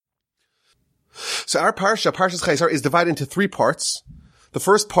So our Parshas Chayei, is divided into 3 parts. The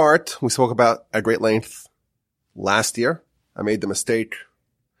first part we spoke about at great length last year. I made the mistake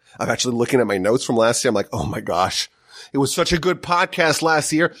of actually looking at my notes from last year. I'm like, oh my gosh, it was such a good podcast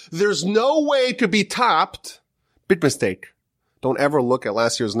last year. There's no way to be topped. Big mistake. Don't ever look at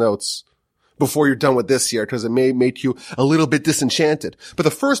last year's notes before you're done with this year, because it may make you a little bit disenchanted. But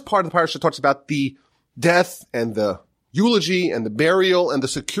the first part of the parasha talks about the death and the eulogy and the burial and the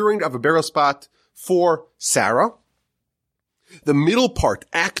securing of a burial spot for Sarah. The middle part,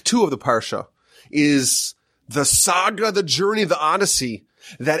 Act 2 of the parsha, is the saga, the journey, the odyssey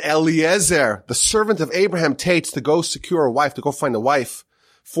that Eliezer, the servant of Abraham, takes to go secure a wife, to go find a wife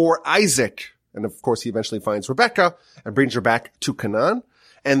for Isaac. And of course, he eventually finds Rebekah and brings her back to Canaan.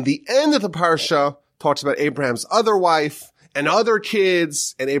 And the end of the parsha talks about Abraham's other wife and other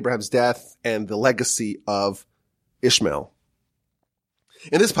kids and Abraham's death and the legacy of Ishmael.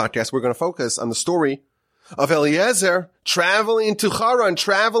 In this podcast, we're going to focus on the story of Eliezer traveling to Haran,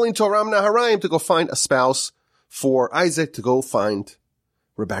 traveling to Aram Naharaim to go find a spouse for Isaac, to go find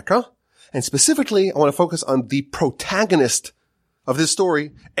Rebekah. And specifically, I want to focus on the protagonist of this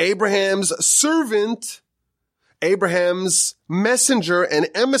story, Abraham's servant, Abraham's messenger and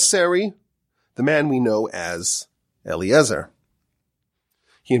emissary, the man we know as Eliezer.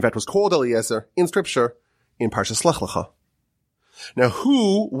 He in fact was called Eliezer in scripture in Parshas Lech Lecha. Now,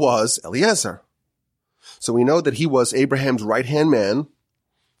 who was Eliezer? So we know that he was Abraham's right-hand man.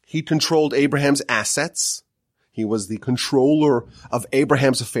 He controlled Abraham's assets. He was the controller of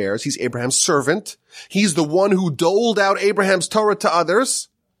Abraham's affairs. He's Abraham's servant. He's the one who doled out Abraham's Torah to others.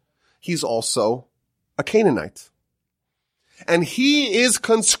 He's also a Canaanite. And he is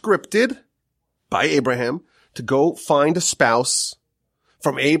conscripted by Abraham to go find a spouse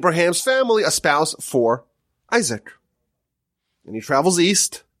from Abraham's family, a spouse for Isaac. And he travels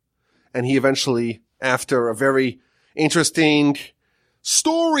east, and he eventually, after a very interesting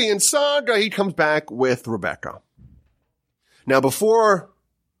story and saga, he comes back with Rebekah. Now, before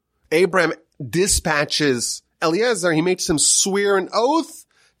Abraham dispatches Eliezer, he makes him swear an oath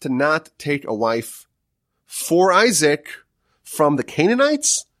to not take a wife for Isaac from the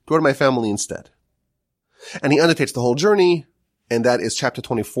Canaanites. Go to my family instead. And he undertakes the whole journey, and that is chapter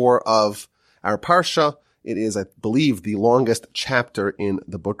 24 of our Parsha. It is, I believe, the longest chapter in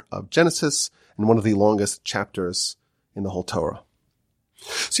the book of Genesis and one of the longest chapters in the whole Torah.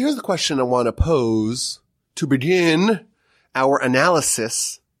 So here's the question I want to pose to begin our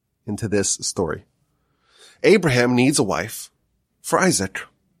analysis into this story. Abraham needs a wife for Isaac.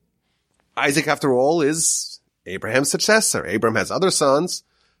 Isaac, after all, is Abraham's successor. Abraham has other sons,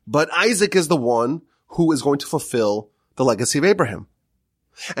 but Isaac is the one who is going to fulfill the legacy of Abraham.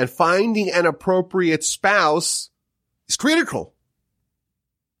 And finding an appropriate spouse is critical.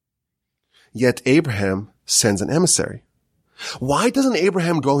 Yet Abraham sends an emissary. Why doesn't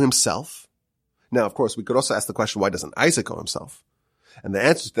Abraham go himself? Now, of course, we could also ask the question, why doesn't Isaac go himself? And the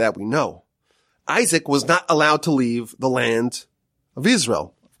answer to that we know. Isaac was not allowed to leave the land of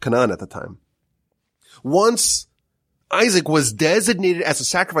Israel, Canaan at the time. Once Isaac was designated as a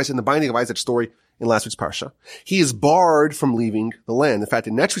sacrifice in the binding of Isaac's story in last week's Parsha, he is barred from leaving the land. In fact,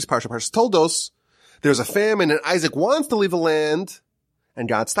 in next week's Parsha, Parsha told us, there's a famine and Isaac wants to leave the land and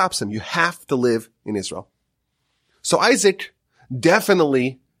God stops him. You have to live in Israel. So Isaac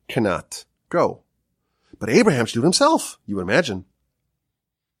definitely cannot go. But Abraham should do it himself, you would imagine.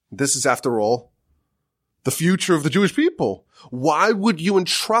 This is, after all, the future of the Jewish people. Why would you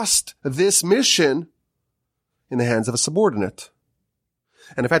entrust this mission in the hands of a subordinate?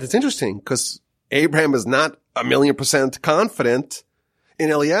 And in fact, it's interesting because Abraham is not 1,000,000% confident in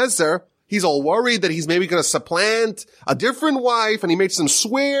Eliezer. He's all worried that he's maybe going to supplant a different wife, and he makes him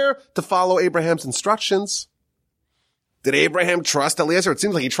swear to follow Abraham's instructions. Did Abraham trust Eliezer? It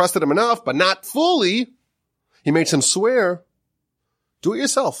seems like he trusted him enough, but not fully. He makes him swear. Do it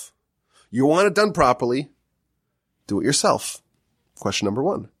yourself. You want it done properly. Do it yourself. Question number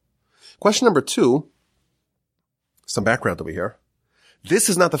 1. Question number 2, some background over here. This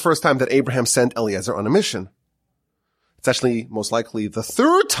is not the first time that Abraham sent Eliezer on a mission. It's actually most likely the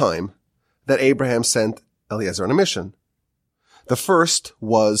 3rd time that Abraham sent Eliezer on a mission. The first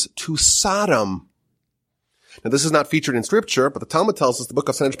was to Sodom. Now, this is not featured in scripture, but the Talmud tells us, the book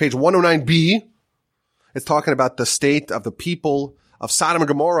of Sanhedrin, page 109b, it's talking about the state of the people of Sodom and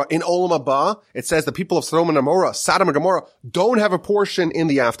Gomorrah in Olam Haba. It says the people of Sodom and Gomorrah don't have a portion in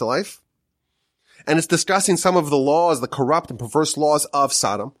the afterlife. And it's discussing some of the laws, the corrupt and perverse laws of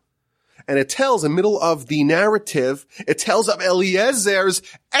Sodom. And it tells, in the middle of the narrative, it tells of Eliezer's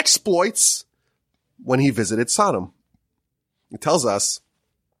exploits when he visited Sodom. It tells us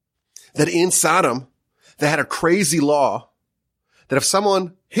that in Sodom, they had a crazy law that if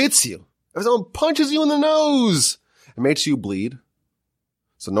someone hits you, if someone punches you in the nose, it makes you bleed.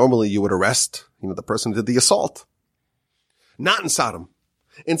 So normally you would arrest, the person who did the assault. Not in Sodom.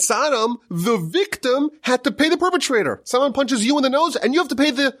 In Sodom, the victim had to pay the perpetrator. Someone punches you in the nose and you have to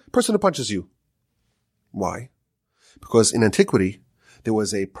pay the person who punches you. Why? Because in antiquity, there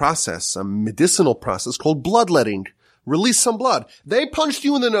was a process, a medicinal process called bloodletting. Release some blood. They punched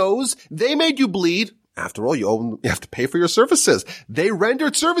you in the nose. They made you bleed. After all, you have to pay for your services. They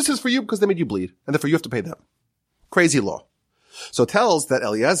rendered services for you because they made you bleed. And therefore you have to pay them. Crazy law. So it tells that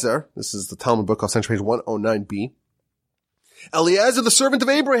Eliezer, this is the Talmud book of century page 109b, Eliezer, the servant of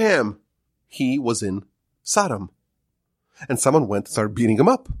Abraham, he was in Sodom. And someone went and started beating him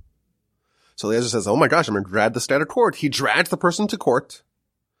up. So Eliezer says, oh my gosh, I'm going to drag this guy to court. He dragged the person to court.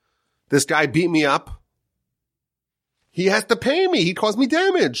 This guy beat me up. He has to pay me. He caused me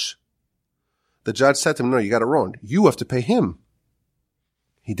damage. The judge said to him, no, you got it wrong. You have to pay him.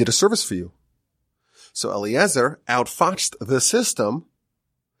 He did a service for you. So Eliezer outfoxed the system.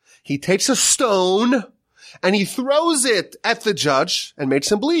 He takes a stone and he throws it at the judge and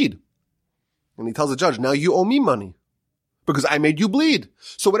makes him bleed. And he tells the judge, now you owe me money because I made you bleed.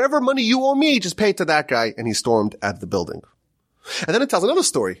 So whatever money you owe me, just pay it to that guy. And he stormed out of the building. And then it tells another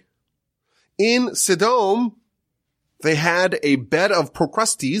story. In Sodom, they had a bed of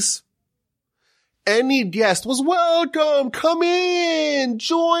Procrustes. Any guest was welcome. Come in.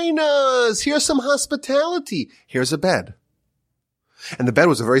 Join us. Here's some hospitality. Here's a bed. And the bed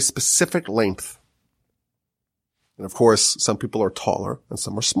was a very specific length. And of course, some people are taller and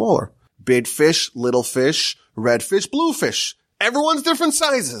some are smaller. Big fish, little fish, red fish, blue fish. Everyone's different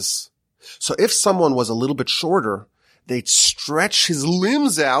sizes. So if someone was a little bit shorter, they'd stretch his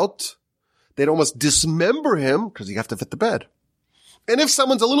limbs out. They'd almost dismember him because you have to fit the bed. And if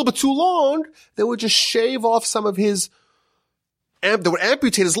someone's a little bit too long, they would just shave off some of they would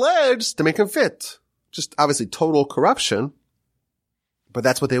amputate his legs to make him fit. Just obviously total corruption. But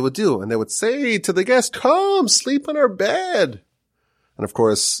that's what they would do. And they would say to the guest, come, sleep on our bed. And of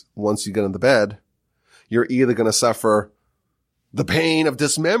course, once you get in the bed, you're either going to suffer the pain of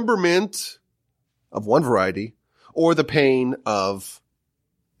dismemberment of one variety or the pain of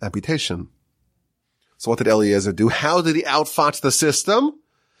amputation. So what did Eliezer do? How did he outfox the system?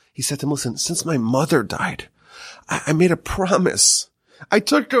 He said to him, listen, since my mother died, I made a promise. I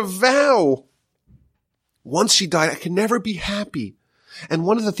took a vow. Once she died, I can never be happy. And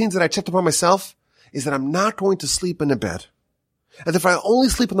one of the things that I checked upon myself is that I'm not going to sleep in a bed. And if I only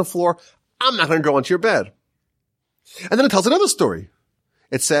sleep on the floor, I'm not going to go into your bed. And then it tells another story.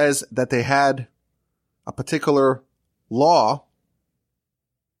 It says that they had a particular law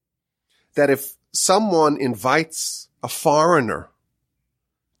that if someone invites a foreigner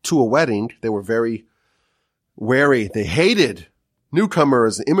to a wedding, they were very wary. They hated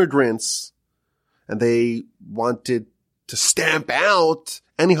newcomers, immigrants, and they wanted to stamp out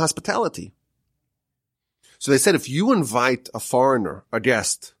any hospitality. So they said, if you invite a foreigner, a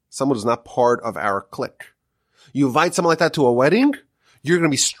guest, someone who's not part of our clique, you invite someone like that to a wedding, you're going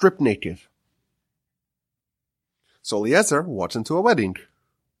to be stripped naked. So Eliezer walks into a wedding.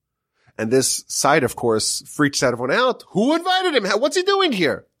 And this side, of course, freaks everyone out. Who invited him? What's he doing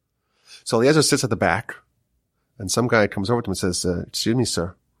here? So Eliezer sits at the back, and some guy comes over to him and says, excuse me,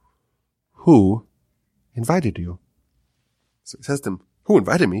 sir, who invited you? So he says to him, who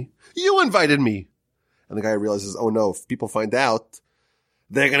invited me? You invited me. And the guy realizes, oh no, if people find out,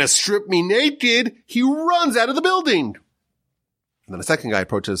 they're going to strip me naked. He runs out of the building. And then a second guy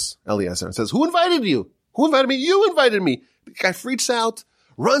approaches Eliezer and says, who invited you? Who invited me? You invited me. The guy freaks out,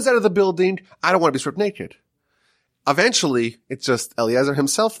 runs out of the building. I don't want to be stripped naked. Eventually, it's just Eliezer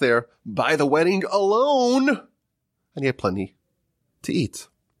himself there by the wedding alone. And he had plenty to eat.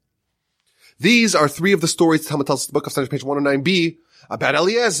 These are three of the stories Talmud tells us in the book of Studies, page 109b, about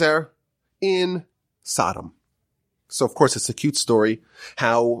Eliezer in Sodom. So, of course, it's a cute story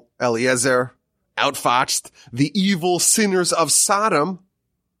how Eliezer outfoxed the evil sinners of Sodom.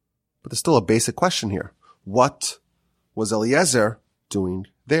 But there's still a basic question here. What was Eliezer doing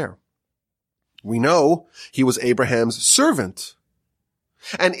there? We know he was Abraham's servant.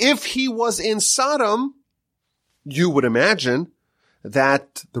 And if he was in Sodom, you would imagine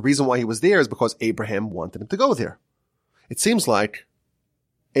that the reason why he was there is because Abraham wanted him to go there. It seems like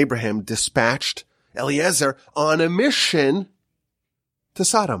Abraham dispatched Eliezer on a mission to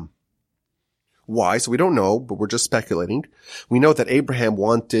Sodom. Why? So we don't know, but we're just speculating. We know that Abraham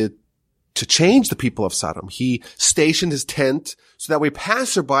wanted to change the people of Sodom. He stationed his tent so that way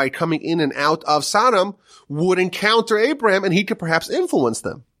passerby coming in and out of Sodom would encounter Abraham and he could perhaps influence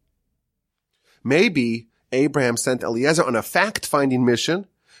them. Maybe Abraham sent Eliezer on a fact-finding mission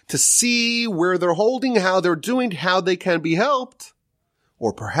to see where they're holding, how they're doing, how they can be helped.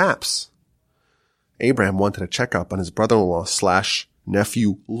 Or perhaps Abraham wanted to check up on his brother-in-law /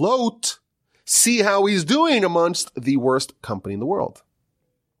 nephew Lot, see how he's doing amongst the worst company in the world.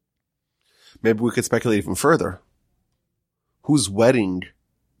 Maybe we could speculate even further. Whose wedding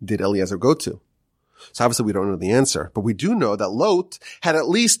did Eliezer go to? So obviously we don't know the answer, but we do know that Lot had at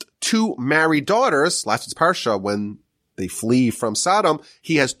least 2 married daughters. Last week's parsha, when they flee from Sodom,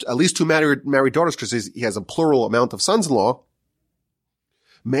 he has at least 2 married daughters because he has a plural amount of sons-in-law.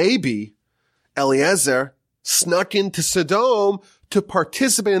 Maybe Eliezer snuck into Sodom to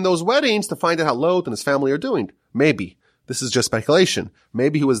participate in those weddings to find out how Lot and his family are doing. Maybe. This is just speculation.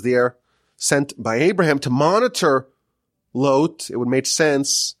 Maybe he was there sent by Abraham to monitor Lot. It would make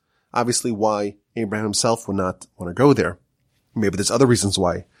sense, obviously, why Abraham himself would not want to go there. Maybe there's other reasons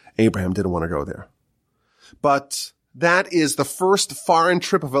why Abraham didn't want to go there. But that is the first foreign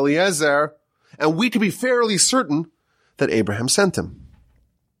trip of Eliezer, and we can be fairly certain that Abraham sent him.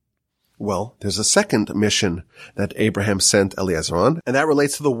 Well, there's a second mission that Abraham sent Eliezer on, and that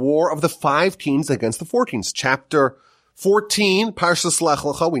relates to the war of the 5 kings against the 4 kings. Chapter 14, Parshas Lech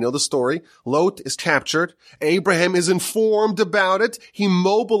Lecha, we know the story. Lot is captured. Abraham is informed about it. He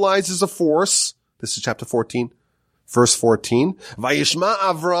mobilizes a force. This is chapter 14, verse 14. Vayishma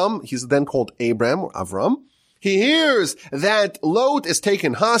Avram, he's then called Abram or Avram. He hears that Lot is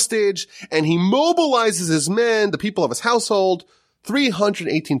taken hostage, and he mobilizes his men, the people of his household,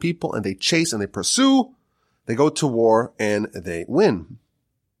 318 people, and they chase and they pursue. They go to war and they win.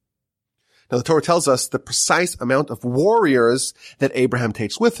 Now the Torah tells us the precise amount of warriors that Abraham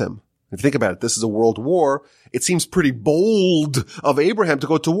takes with him. If you think about it, this is a world war. It seems pretty bold of Abraham to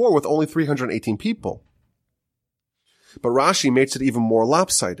go to war with only 318 people. But Rashi makes it even more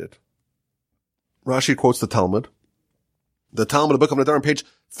lopsided. Rashi quotes the Talmud. The Talmud, the Book of Nedarim, page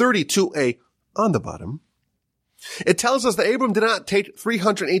 32a on the bottom. It tells us that Abraham did not take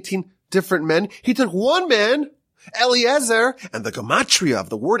 318 different men. He took one man, Eliezer, and the gematria of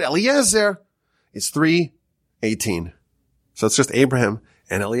the word Eliezer is 318. So it's just Abraham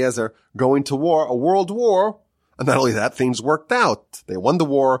and Eliezer going to war, a world war. And not only that, things worked out. They won the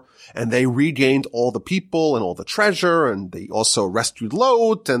war, and they regained all the people and all the treasure, and they also rescued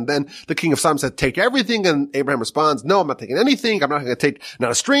Lot. And then the king of Sodom said, take everything. And Abraham responds, no, I'm not taking anything. I'm not going to take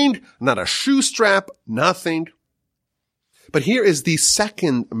not a string, not a shoe strap, nothing. But here is the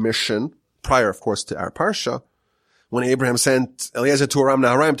second mission, prior, of course, to our parsha. When Abraham sent Eliezer to Aram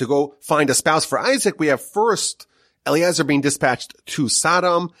Naharaim to go find a spouse for Isaac, we have first Eliezer being dispatched to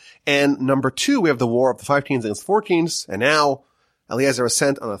Sodom, and number 2, we have the war of the 5 kings against 4 kings, and now Eliezer is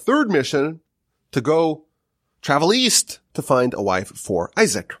sent on a third mission to go travel east to find a wife for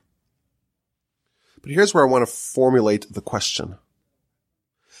Isaac. But here's where I want to formulate the question.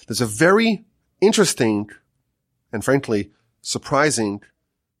 There's a very interesting and frankly surprising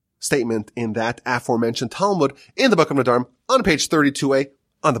statement in that aforementioned Talmud in the Book of Nedarim on page 32a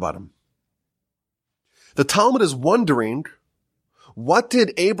on the bottom. The Talmud is wondering, what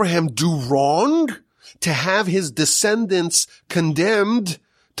did Abraham do wrong to have his descendants condemned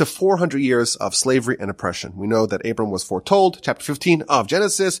to 400 years of slavery and oppression? We know that Abraham was foretold, chapter 15 of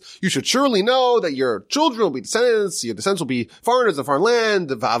Genesis, you should surely know that your children will be descendants, your descendants will be foreigners in foreign land,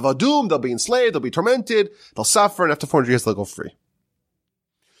 va'avadum, they'll be enslaved, they'll be tormented, they'll suffer, and after 400 years they'll go free.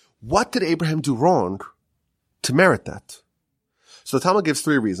 What did Abraham do wrong to merit that? So the Talmud gives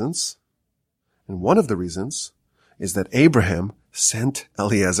 3 reasons. And one of the reasons is that Abraham sent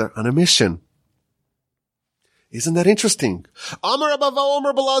Eliezer on a mission. Isn't that interesting? Amar Abava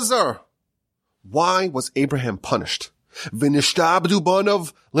Omer Belazar. Why was Abraham punished? V'nishtabdu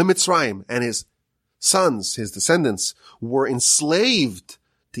banav leMitzrayim, and his sons, his descendants, were enslaved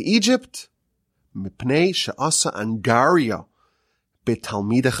to Egypt. Mipnei she'asa angaria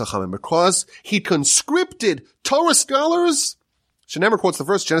betalmidei chachamim, because he conscripted Torah scholars. Shenemer quotes the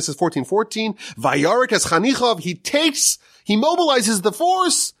verse, Genesis 14:14. Vayarik es chanichav. He mobilizes the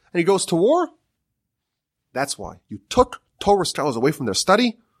force, and he goes to war. That's why you took Torah scholars away from their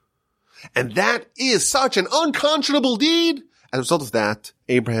study. And that is such an unconscionable deed. As a result of that,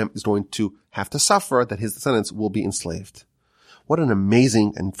 Abraham is going to have to suffer, that his descendants will be enslaved. What an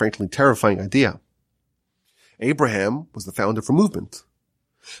amazing and frankly terrifying idea. Abraham was the founder of a movement,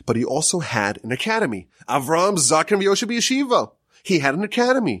 but he also had an academy. Avram, Zaken, Yoshe Yeshiva. He had an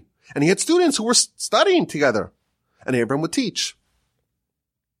academy, and he had students who were studying together, and Abraham would teach.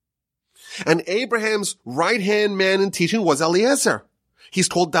 And Abraham's right-hand man in teaching was Eliezer. He's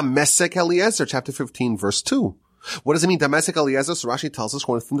called Damesek Eliezer, chapter 15, verse 2. What does it mean, Damasik Eliezer? So Rashi tells us,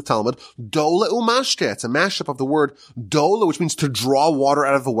 quoting from the Talmud, Dola umashte. It's a mashup of the word dola, which means to draw water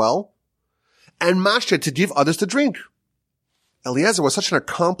out of the well, and mashte, to give others to drink. Eliezer was such an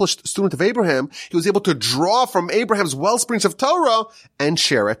accomplished student of Abraham, he was able to draw from Abraham's wellsprings of Torah and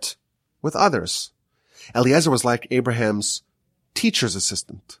share it with others. Eliezer was like Abraham's teacher's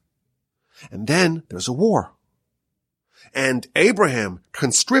assistant. And then there's a war. And Abraham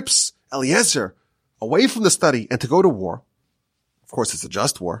conscripts Eliezer away from the study and to go to war. Of course, it's a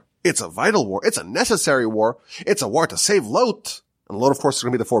just war. It's a vital war. It's a necessary war. It's a war to save Lot. And Lot, of course, is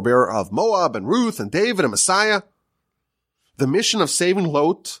going to be the forebearer of Moab and Ruth and David and Messiah. The mission of saving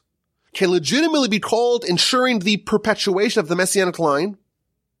Lot can legitimately be called ensuring the perpetuation of the Messianic line.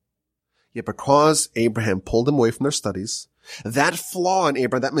 Yet because Abraham pulled them away from their studies, that flaw in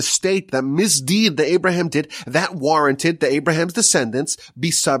Abraham, that mistake, that misdeed that Abraham did, that warranted that Abraham's descendants be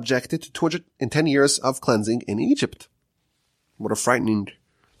subjected to 210 years of cleansing in Egypt. What a frightening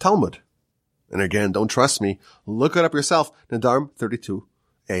Talmud. And again, don't trust me. Look it up yourself. Nedarim 32a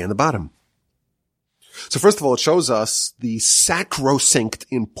in the bottom. So first of all, it shows us the sacrosanct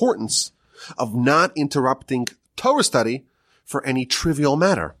importance of not interrupting Torah study for any trivial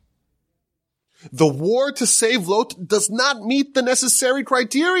matter. The war to save Lot does not meet the necessary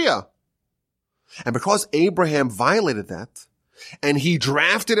criteria. And because Abraham violated that, and he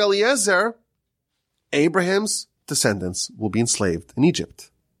drafted Eliezer, Abraham's descendants will be enslaved in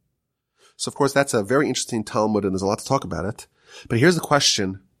Egypt. So of course that's a very interesting Talmud and there's a lot to talk about it. But here's the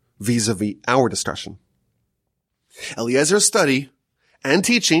question vis-a-vis our discussion. Eliezer's study and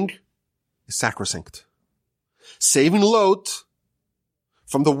teaching is sacrosanct. Saving Lot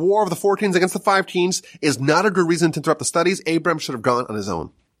from the war of the 4 kings against the 5 kings is not a good reason to interrupt the studies. Abraham should have gone on his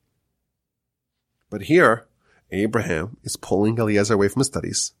own. But here, Abraham is pulling Eliezer away from his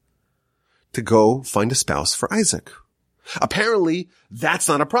studies to go find a spouse for Isaac. Apparently, that's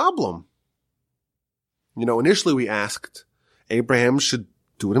not a problem. Initially we asked, Abraham should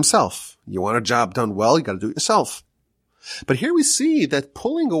do it himself. You want a job done well, you got to do it yourself. But here we see that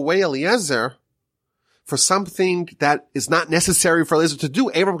pulling away Eliezer for something that is not necessary for Eliezer to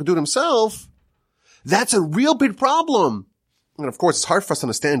do, Abraham could do it himself, that's a real big problem. And of course, it's hard for us to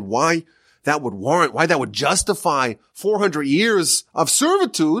understand why that would justify 400 years of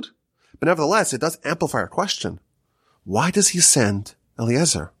servitude. But nevertheless, it does amplify our question. Why does he send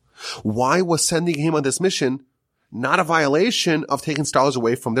Eliezer? Why was sending him on this mission not a violation of taking scholars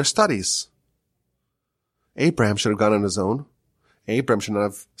away from their studies? Abraham should have gone on his own. Abraham should not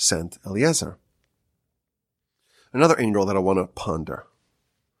have sent Eliezer. Another angle that I want to ponder.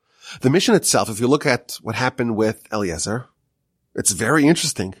 The mission itself, if you look at what happened with Eliezer, it's very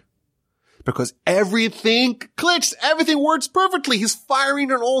interesting because everything clicks, everything works perfectly. He's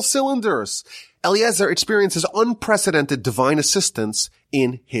firing on all cylinders. Eliezer experiences unprecedented divine assistance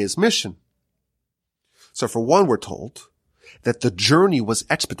in his mission. So for one, we're told that the journey was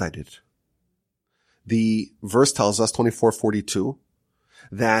expedited. The verse tells us, 24:42,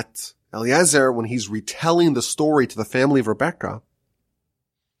 that Eliezer, when he's retelling the story to the family of Rebekah,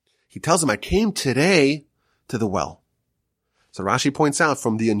 he tells them, I came today to the well. So Rashi points out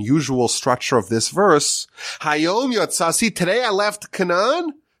from the unusual structure of this verse, Hayom yotzasi, today I left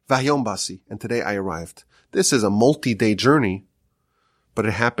Canaan, vayom basi, and today I arrived. This is a multi-day journey, but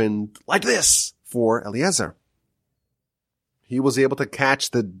it happened like this for Eliezer. He was able to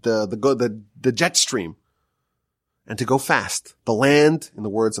catch the jet stream and to go fast. The land, in the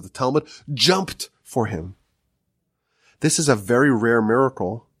words of the Talmud, jumped for him. This is a very rare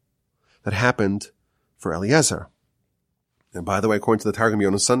miracle that happened for Eliezer. And by the way, according to the Targum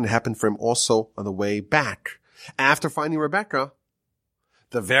Yonasan, it happened for him also on the way back. After finding Rebekah,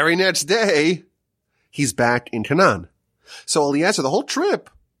 the very next day, he's back in Canaan. So Eliezer, the whole trip,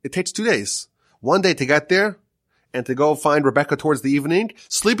 it takes 2 days. 1 day to get there and to go find Rebekah towards the evening,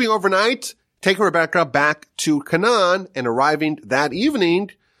 sleeping overnight, taking Rebekah back to Canaan and arriving that evening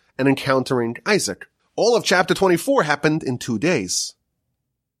and encountering Isaac. All of chapter 24 happened in 2 days.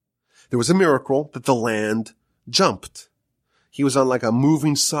 There was a miracle that the land jumped. He was on like a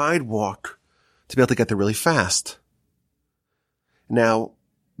moving sidewalk to be able to get there really fast. Now,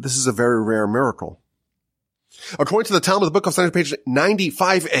 this is a very rare miracle. According to the Talmud, the book of Psalms, page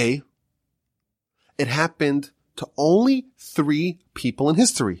 95a, it happened to only 3 people in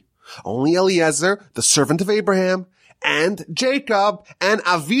history. Only Eliezer, the servant of Abraham, and Jacob, and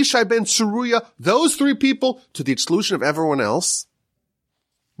Avishai ben Tzeruiah, those 3 people, to the exclusion of everyone else.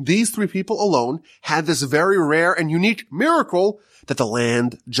 These 3 people alone had this very rare and unique miracle that the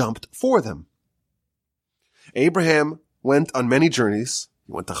land jumped for them. Abraham went on many journeys.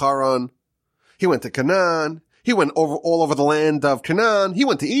 He went to Haran. He went to Canaan. He went all over the land of Canaan. He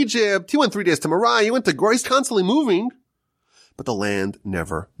went to Egypt. He went 3 days to Moriah. He went to Gor. He's constantly moving. But the land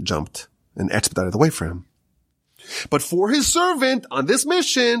never jumped and expedited the way for him. But for his servant on this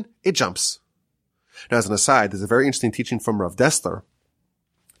mission, it jumps. Now, as an aside, there's a very interesting teaching from Rav Dessler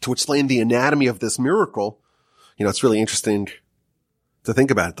to explain the anatomy of this miracle. It's really interesting to think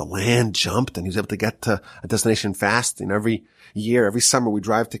about it. The land jumped and he was able to get to a destination fast. Every year, every summer we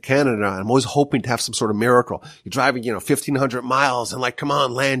drive to Canada. And I'm always hoping to have some sort of miracle. You're driving, 1,500 miles and come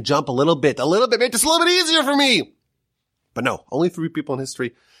on, land, jump a little bit, make this a little bit easier for me. But no, only 3 people in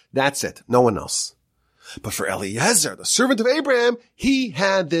history. That's it. No one else. But for Eliezer, the servant of Abraham, he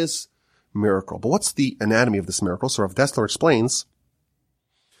had this miracle. But what's the anatomy of this miracle? So Rav Dessler explains,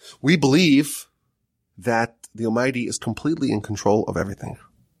 we believe that the Almighty is completely in control of everything.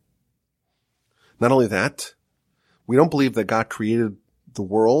 Not only that, we don't believe that God created the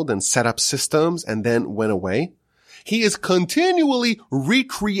world and set up systems and then went away. He is continually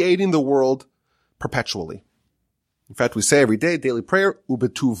recreating the world perpetually. In fact, we say every day, daily prayer,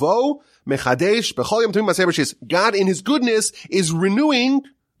 ubetuvo mechadesh b'chol yom tamid ma'aseh b'rishis. God in his goodness is renewing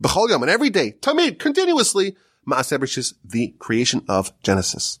b'chol yom, and every day, tamid, continuously, ma'aseh b'rishis, the creation of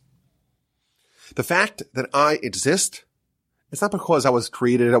Genesis. The fact that I exist, it's not because I was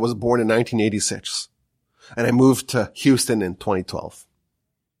born in 1986, and I moved to Houston in 2012.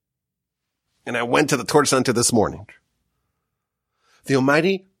 And I went to the Torch Center this morning. The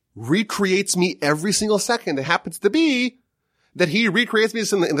Almighty recreates me every single second. It happens to be that he recreates me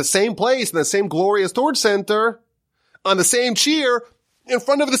in the same place, in the same glorious Torch Center, on the same chair, in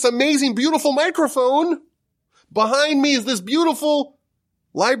front of this amazing, beautiful microphone. Behind me is this beautiful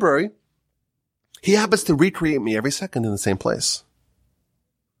library. He happens to recreate me every second in the same place.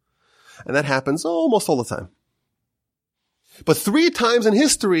 And that happens almost all the time. But 3 times in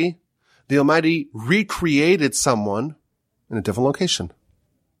history, the Almighty recreated someone in a different location.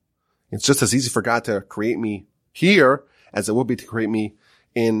 It's just as easy for God to create me here as it would be to create me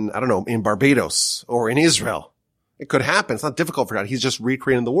in Barbados or in Israel. It could happen. It's not difficult for God. He's just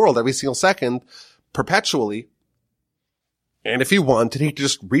recreating the world every single second, perpetually. And if he wanted, he could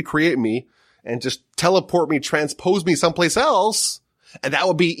just recreate me and just teleport me, transpose me someplace else. And that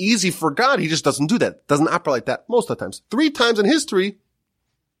would be easy for God. He just doesn't do that. Doesn't operate like that most of the times. 3 times in history,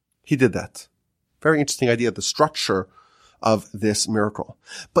 he did that. Very interesting idea of the structure of this miracle.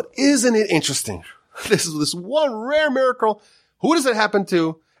 But isn't it interesting? This is this one rare miracle. Who does it happen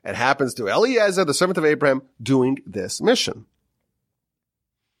to? It happens to Eliezer, the servant of Abraham, doing this mission.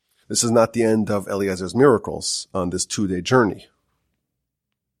 This is not the end of Eliezer's miracles on this 2-day journey.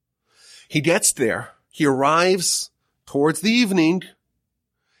 He gets there. He arrives towards the evening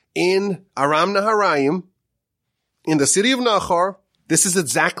in Aram Naharaim, in the city of Nachor. This is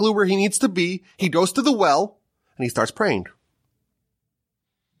exactly where he needs to be. He goes to the well and he starts praying.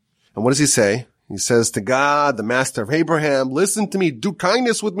 And what does he say? He says to God, the master of Abraham, listen to me, do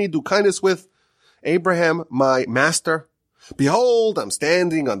kindness with me, do kindness with Abraham, my master. Behold, I'm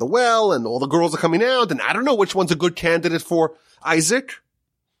standing on the well and all the girls are coming out and I don't know which one's a good candidate for Isaac.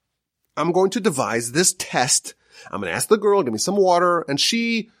 I'm going to devise this test. I'm going to ask the girl, give me some water, and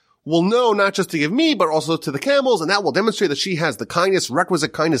she will know not just to give me, but also to the camels, and that will demonstrate that she has the kindness,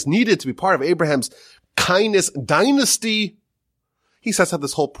 requisite kindness needed to be part of Abraham's kindness dynasty. He sets up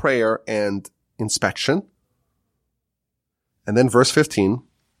this whole prayer and inspection. And then verse 15,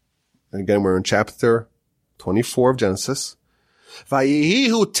 and again, we're in chapter 24 of Genesis.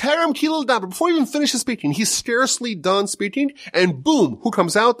 Vayihu terem kilul daber. Before he even finishes speaking, he's scarcely done speaking, and boom, who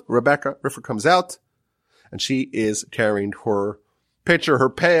comes out? Rebecca comes out, and she is carrying her pitcher, her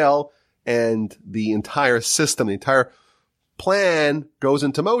pail, and the entire system, the entire plan goes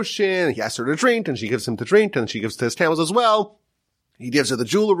into motion. He asks her to drink, and she gives him to drink, and she gives to his camels as well. He gives her the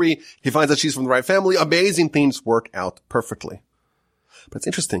jewelry. He finds that she's from the right family. Amazing things work out perfectly. But it's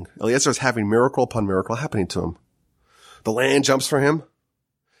interesting. Eliezer is having miracle upon miracle happening to him. The land jumps for him.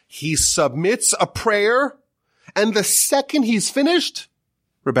 He submits a prayer, and the second he's finished,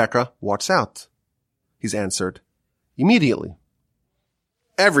 Rebecca walks out. He's answered immediately.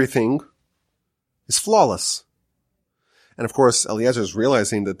 Everything is flawless. And of course, Eliezer is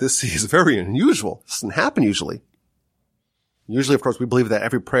realizing that this is very unusual. This doesn't happen usually. Usually, of course, we believe that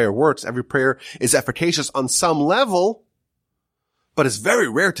every prayer works. Every prayer is efficacious on some level. But it's very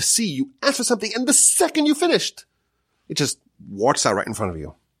rare to see you ask for something and the second you finished, it just walks out right in front of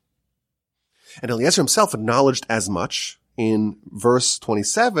you. And Eliezer himself acknowledged as much in verse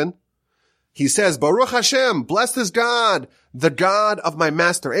 27. He says, Baruch Hashem, blessed is God, the God of my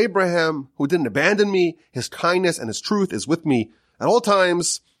master Abraham, who didn't abandon me. His kindness and his truth is with me at all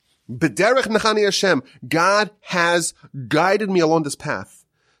times. B'derech Nechani Hashem. God has guided me along this path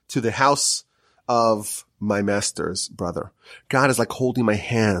to the house of my master's brother. God is like holding my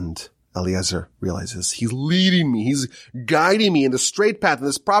hand, Eliezer realizes. He's leading me. He's guiding me in the straight path, in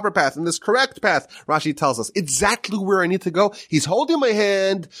this proper path, in this correct path. Rashi tells us exactly where I need to go. He's holding my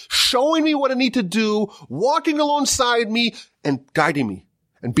hand, showing me what I need to do, walking alongside me, and guiding me,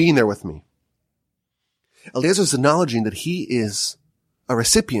 and being there with me. Eliezer is acknowledging that he is a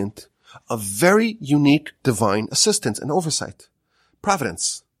recipient of very unique divine assistance and oversight.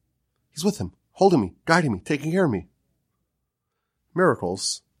 Providence. He's with him, holding me, guiding me, taking care of me.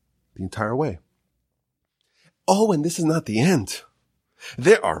 Miracles the entire way. Oh, and this is not the end.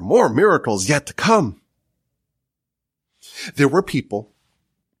 There are more miracles yet to come. There were people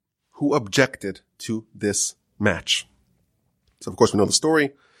who objected to this match. So, of course, we know the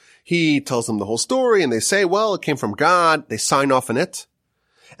story. He tells them the whole story, and they say, well, it came from God. They sign off on it.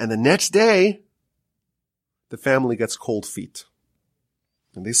 And the next day, the family gets cold feet.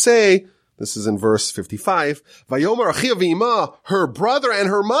 And they say, this is in verse 55, Vayomer Achia v'ima, her brother and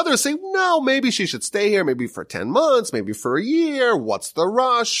her mother say, no, maybe she should stay here, maybe for 10 months, maybe for a year. What's the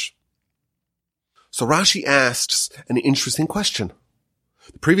rush? So Rashi asks an interesting question.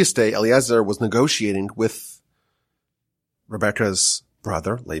 The previous day, Eliezer was negotiating with Rebekah's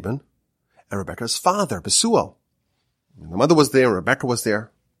brother, Laban, and Rebekah's father, Besuel. The mother was there and Rebekah was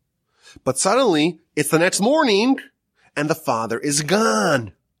there. But suddenly, it's the next morning, and the father is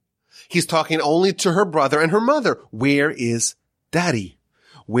gone. He's talking only to her brother and her mother. Where is daddy?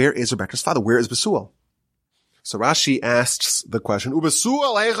 Where is Rebekah's father? Where is Besuel? So Rashi asks the question,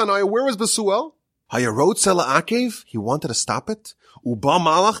 Ubesuel, where was Besuel? Hayarotze la'akev, he wanted to stop it. Uba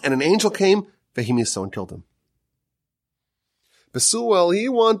malach, and an angel came, vehimiso, and killed him. Besuel, he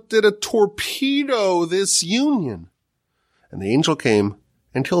wanted to torpedo this union. And the angel came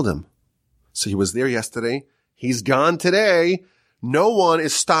and killed him. So he was there yesterday. He's gone today. No one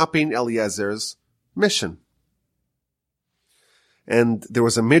is stopping Eliezer's mission. And there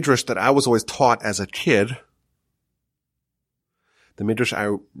was a midrash that I was always taught as a kid. The midrash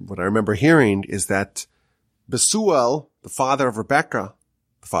what I remember hearing is that Besuel, the father of Rebekah,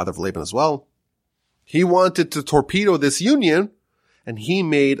 the father of Laban as well, he wanted to torpedo this union, and he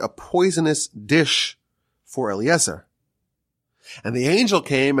made a poisonous dish for Eliezer. And the angel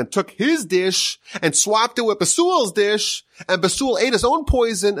came and took his dish and swapped it with Besuel's dish, and Besuel ate his own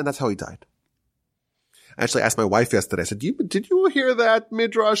poison, and that's how he died. I actually asked my wife yesterday, I said, did you hear that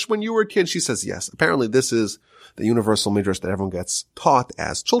midrash when you were a kid? She says, yes. Apparently this is the universal midrash that everyone gets taught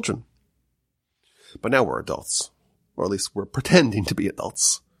as children. But now we're adults. Or at least we're pretending to be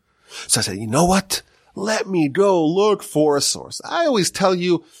adults. So I said, you know what? Let me go look for a source. I always tell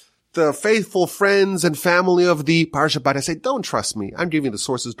you, the faithful friends and family of the Parsha Bat, I say, don't trust me. I'm giving you the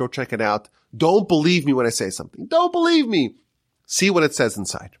sources. Don't check it out. Don't believe me when I say something. Don't believe me. See what it says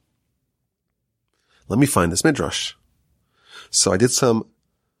inside. Let me find this midrash. So I did some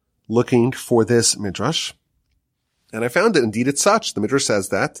looking for this midrash, and I found it. Indeed, it's such. The midrash says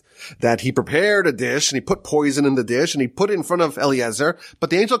that he prepared a dish and he put poison in the dish and he put it in front of Eliezer, but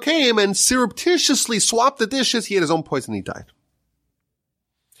the angel came and surreptitiously swapped the dishes. He had his own poison and he died.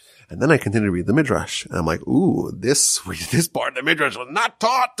 And then I continued to read the midrash, and I'm like, ooh, this part of the midrash was not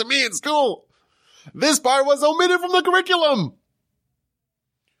taught to me in school. This part was omitted from the curriculum.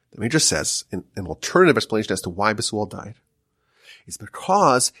 The midrash says, an alternative explanation as to why Besuel died, is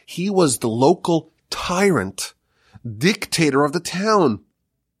because he was the local tyrant, dictator of the town.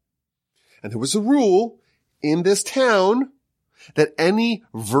 And there was a rule in this town that any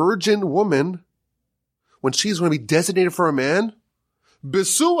virgin woman, when she's going to be designated for a man,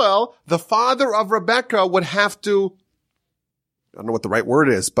 Besuel, the father of Rebekah, would have to, I don't know what the right word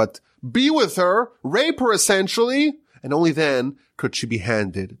is, but be with her, rape her essentially, and only then could she be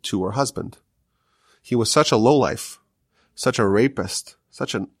handed to her husband. He was such a lowlife, such a rapist,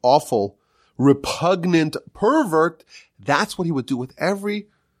 such an awful, repugnant pervert. That's what he would do with every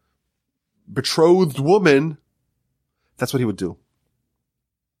betrothed woman. That's what he would do.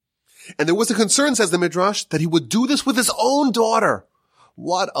 And there was a concern, says the Midrash, that he would do this with his own daughter.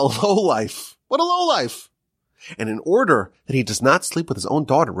 What a lowlife. What a lowlife. And in order that he does not sleep with his own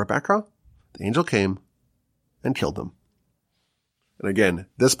daughter, Rebekah, the angel came and killed him. And again,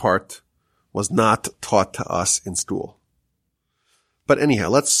 this part was not taught to us in school. But anyhow,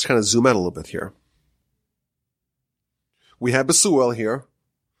 let's kind of zoom out a little bit here. We have Besuel here,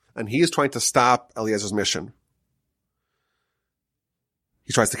 and he is trying to stop Eliezer's mission.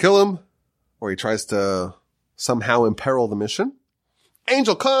 He tries to kill him, or he tries to somehow imperil the mission.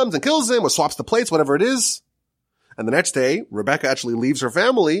 Angel comes and kills him, or swaps the plates, whatever it is. And the next day, Rebecca actually leaves her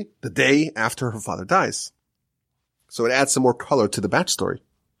family the day after her father dies. So it adds some more color to the backstory.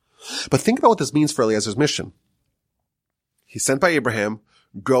 But think about what this means for Eliezer's mission. He's sent by Abraham,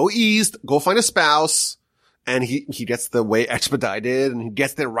 go east, go find a spouse, and he gets the way expedited, and he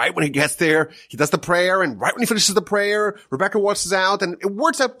gets there right when he gets there. He does the prayer, and right when he finishes the prayer, Rebecca walks out, and it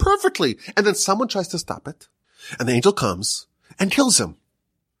works out perfectly. And then someone tries to stop it, and the angel comes and kills him.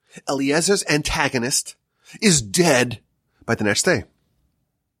 Eliezer's antagonist is dead by the next day.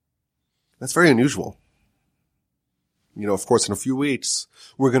 That's very unusual. Of course, in a few weeks,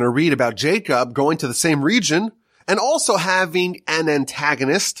 we're going to read about Jacob going to the same region and also having an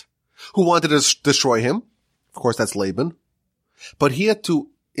antagonist who wanted to destroy him. Of course, that's Laban. But he had to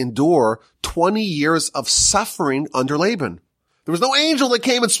endure 20 years of suffering under Laban. There was no angel that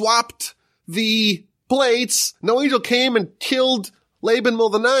came and swapped the plates. No angel came and killed Laban in the middle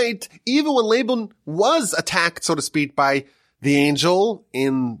of the night. Even when Laban was attacked, so to speak, by the angel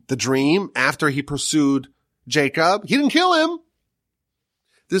in the dream after he pursued Jacob, he didn't kill him.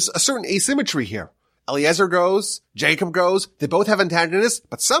 There's a certain asymmetry here. Eliezer goes, Jacob goes, they both have antagonists,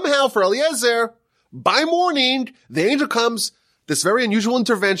 but somehow for Eliezer, by morning, the angel comes, this very unusual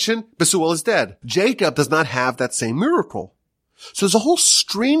intervention, Bethuel is dead. Jacob does not have that same miracle. So there's a whole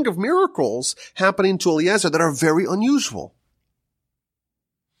string of miracles happening to Eliezer that are very unusual.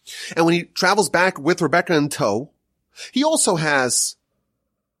 And when he travels back with Rebekah in tow, he also has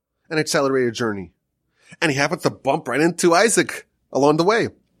an accelerated journey. And he happens to bump right into Isaac along the way.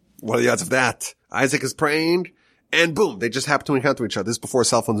 What are the odds of that? Isaac is praying, and boom, they just happen to encounter each other. This is before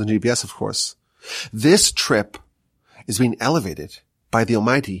cell phones and GPS, of course. This trip is being elevated by the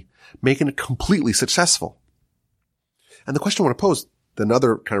Almighty, making it completely successful. And the question I want to pose,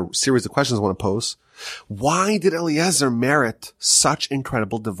 another kind of series of questions I want to pose, why did Eliezer merit such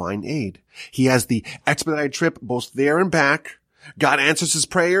incredible divine aid? He has the expedited trip both there and back. God answers his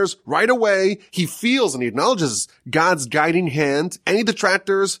prayers right away. He feels and he acknowledges God's guiding hand. Any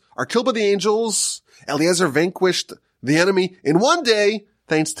detractors are killed by the angels. Eliezer vanquished the enemy in one day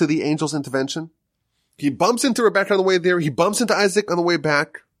thanks to the angel's intervention. He bumps into Rebekah on the way there. He bumps into Isaac on the way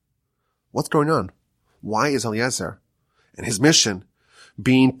back. What's going on? Why is Eliezer and his mission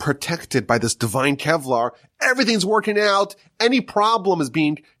being protected by this divine Kevlar? Everything's working out. Any problem is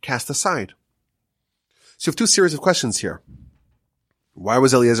being cast aside. So you have two series of questions here. Why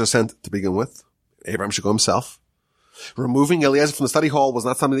was Eliezer sent to begin with? Abraham should go himself. Removing Eliezer from the study hall was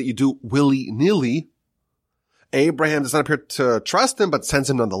not something that you do willy-nilly. Abraham does not appear to trust him, but sends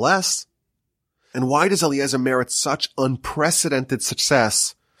him nonetheless. And why does Eliezer merit such unprecedented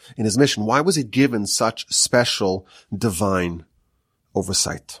success in his mission? Why was he given such special divine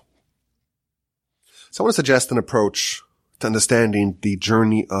oversight? So I want to suggest an approach to understanding the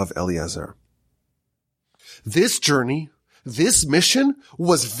journey of Eliezer. This journey, this mission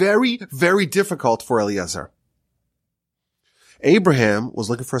was very, very difficult for Eliezer. Abraham was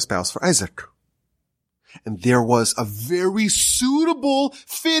looking for a spouse for Isaac. And there was a very suitable,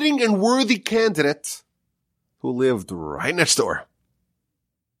 fitting, and worthy candidate who lived right next door.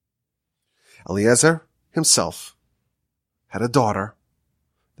 Eliezer himself had a daughter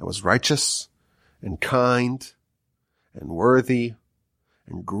that was righteous and kind and worthy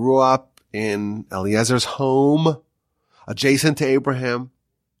and grew up in Eliezer's home adjacent to Abraham.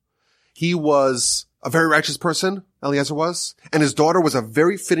 He was a very righteous person, Eliezer was, and his daughter was a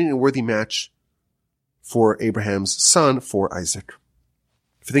very fitting and worthy match for Abraham's son, for Isaac.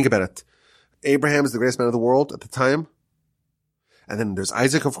 If you think about it, Abraham is the greatest man of the world at the time. And then there's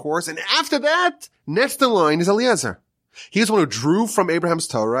Isaac, of course. And after that, next in line is Eliezer. He is the one who drew from Abraham's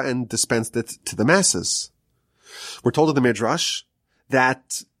Torah and dispensed it to the masses. We're told in the Midrash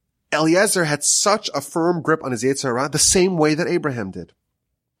that Eliezer had such a firm grip on his Yetzer Hara the same way that Abraham did.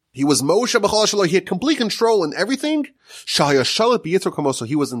 He was Moshe b'chol shelo. He had complete control in everything. Shahaya shalit b'Yitro kamoso.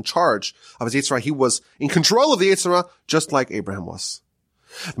 He was in charge of his Yetzer Hara. He was in control of the Yetzer Hara, just like Abraham was.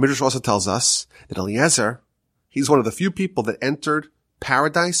 The Midrash also tells us that Eliezer, he's one of the few people that entered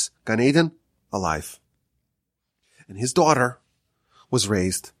paradise, Gan Eden, alive. And his daughter was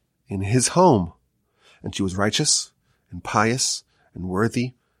raised in his home. And she was righteous and pious and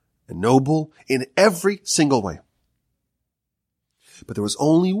worthy and noble in every single way. But there was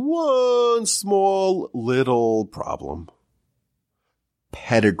only one small little problem.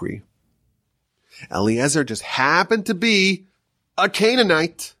 Pedigree. Eliezer just happened to be a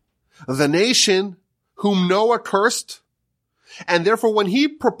Canaanite, the nation whom Noah cursed. And therefore when he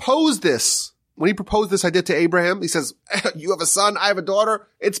proposed this idea to Abraham, he says, you have a son, I have a daughter,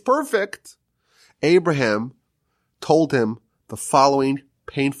 it's perfect. Abraham told him the following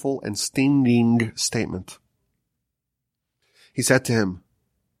painful and stinging statement. He said to him,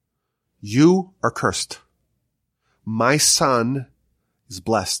 "You are cursed. My son is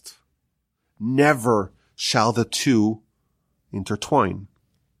blessed. Never shall the two intertwine.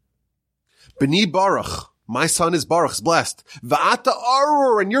 B'ni Baruch, my son is Baruch, is blessed. V'ata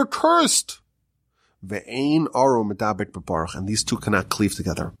arur, and you're cursed. Ve'ein arur medabek b'Baruch, and these two cannot cleave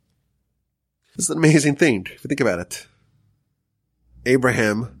together." This is an amazing thing, if you think about it.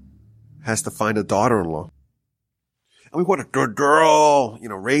 Abraham has to find a daughter-in-law. And we want a good girl,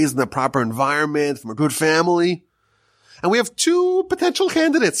 raised in the proper environment, from a good family. And we have two potential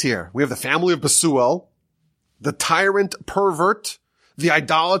candidates here. We have the family of Besuel, the tyrant pervert, the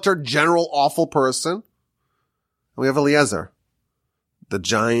idolater, general, awful person. And we have Eliezer, the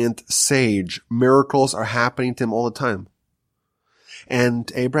giant sage. Miracles are happening to him all the time.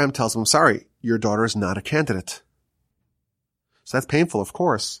 And Abraham tells him, "Sorry, your daughter is not a candidate." So that's painful, of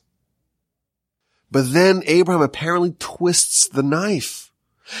course. But then Abraham apparently twists the knife.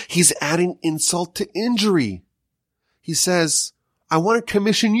 He's adding insult to injury. He says, "I want to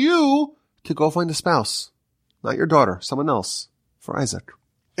commission you to go find a spouse, not your daughter, someone else, for Isaac.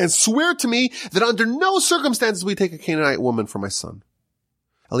 And swear to me that under no circumstances we take a Canaanite woman for my son."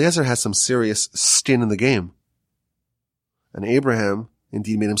 Eliezer has some serious skin in the game. And Abraham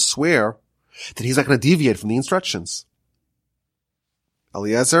indeed made him swear that he's not going to deviate from the instructions.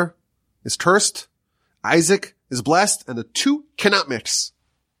 Eliezer is cursed, Isaac is blessed, and the two cannot mix.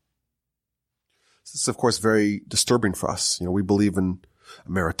 This is, of course, very disturbing for us. We believe in a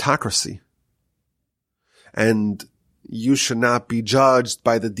meritocracy. And you should not be judged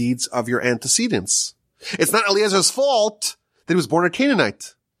by the deeds of your antecedents. It's not Eliezer's fault that he was born a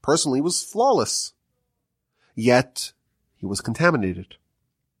Canaanite. Personally, he was flawless. Yet, he was contaminated.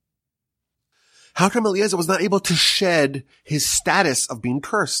 How come Eliezer was not able to shed his status of being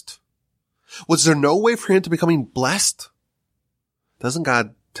cursed? Was there no way for him to becoming blessed? Doesn't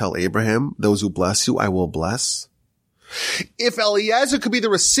God tell Abraham, "Those who bless you, I will bless"? If Eliezer could be the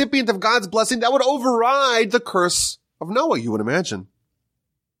recipient of God's blessing, that would override the curse of Noah, you would imagine.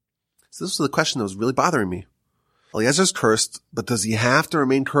 So this was the question that was really bothering me. Eliezer's cursed, but does he have to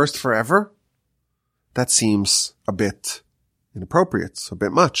remain cursed forever? That seems a bit inappropriate, a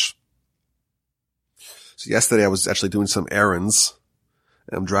bit much. So yesterday I was actually doing some errands.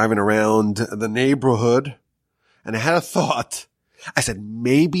 I'm driving around the neighborhood, and I had a thought. I said,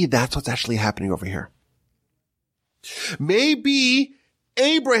 maybe that's what's actually happening over here. Maybe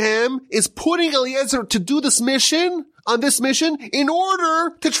Abraham is putting Eliezer to do this mission, in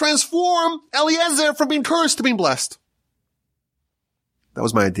order to transform Eliezer from being cursed to being blessed. That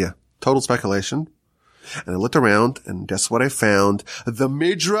was my idea. Total speculation. And I looked around, and guess what I found? The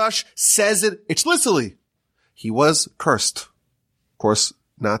Midrash says it explicitly. He was cursed. Of course,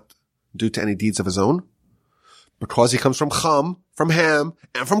 not due to any deeds of his own. Because he comes from Ham,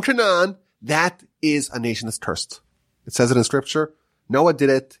 and from Canaan, that is a nation that's cursed. It says it in Scripture. Noah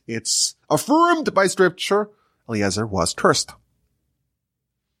did it. It's affirmed by Scripture. Eliezer was cursed.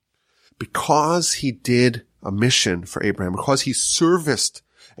 Because he did a mission for Abraham, because he serviced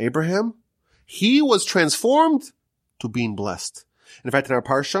Abraham, he was transformed to being blessed. And in fact, in our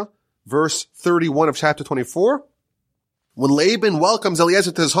Parsha, verse 31 of chapter 24, when Laban welcomes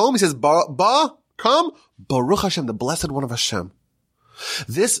Eliezer to his home, he says, come, Baruch Hashem, the blessed one of Hashem.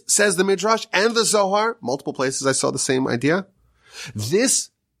 This, says the Midrash and the Zohar, multiple places I saw the same idea. This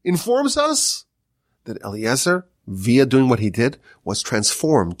informs us that Eliezer, via doing what he did, was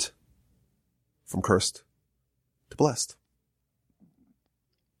transformed from cursed to blessed.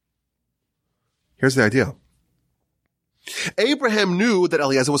 Here's the idea. Abraham knew that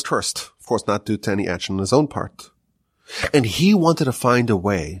Eliezer was cursed, of course not due to any action on his own part. And he wanted to find a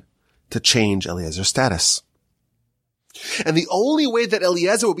way to change Eliezer's status. And the only way that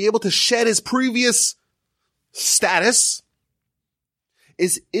Eliezer would be able to shed his previous status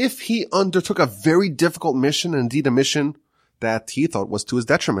is if he undertook a very difficult mission, and indeed a mission that he thought was to his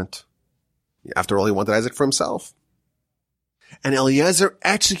detriment. After all, he wanted Isaac for himself. And Eliezer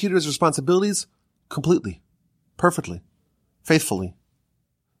executed his responsibilities completely, perfectly, faithfully,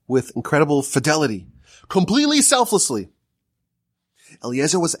 with incredible fidelity, completely selflessly.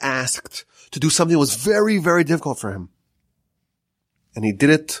 Eliezer was asked to do something that was very, very difficult for him. And he did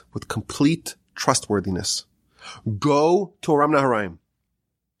it with complete trustworthiness. Go to Aram Naharaim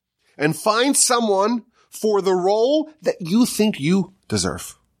and find someone for the role that you think you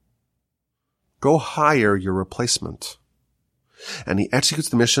deserve. Go hire your replacement. And he executes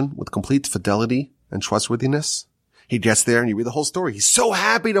the mission with complete fidelity and trustworthiness. He gets there and you read the whole story. He's so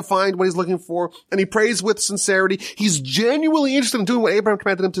happy to find what he's looking for, and he prays with sincerity. He's genuinely interested in doing what Abraham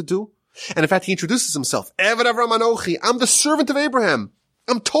commanded him to do. And in fact, he introduces himself. Eved Avram Anochi. I'm the servant of Abraham.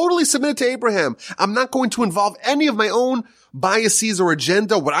 I'm totally submitted to Abraham. I'm not going to involve any of my own biases or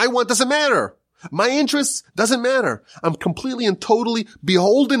agenda. What I want doesn't matter. My interests doesn't matter. I'm completely and totally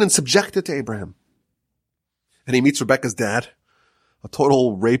beholden and subjected to Abraham. And he meets Rebecca's dad, a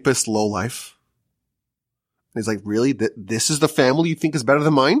total rapist lowlife. And he's like, really? This is the family you think is better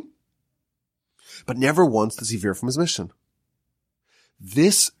than mine? But never once does he veer from his mission.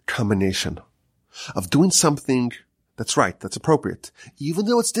 This combination of doing something that's right, that's appropriate, even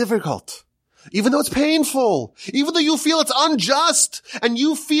though it's difficult, even though it's painful, even though you feel it's unjust, and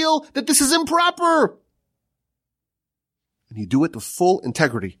you feel that this is improper, and you do it with full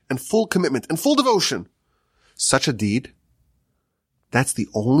integrity and full commitment and full devotion, such a deed, that's the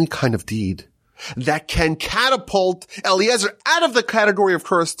only kind of deed that can catapult Eliezer out of the category of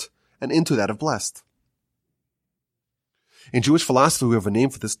cursed and into that of blessed. In Jewish philosophy, we have a name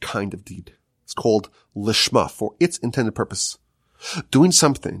for this kind of deed. It's called lishma, for its intended purpose. Doing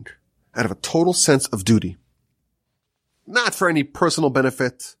something out of a total sense of duty. Not for any personal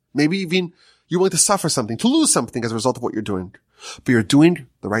benefit. Maybe even you're willing to suffer something, to lose something as a result of what you're doing. But you're doing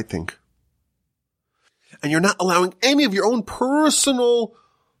the right thing. And you're not allowing any of your own personal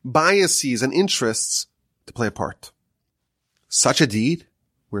biases and interests to play a part. Such a deed,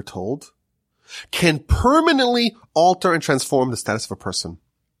 we're told, can permanently alter and transform the status of a person.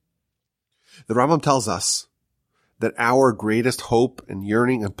 The Rambam tells us that our greatest hope and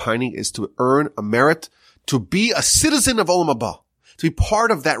yearning and pining is to earn a merit to be a citizen of Olam Haba, to be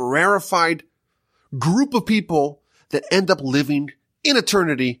part of that rarefied group of people that end up living in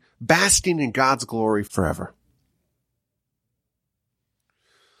eternity, basking in God's glory forever.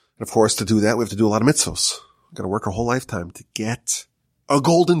 And of course, to do that, we have to do a lot of mitzvos. We've got to work our whole lifetime to get a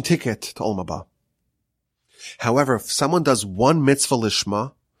golden ticket to Olam Haba. However, if someone does one mitzvah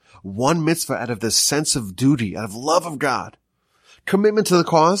lishma, one mitzvah out of this sense of duty, out of love of God, commitment to the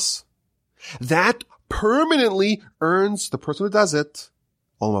cause, that permanently earns the person who does it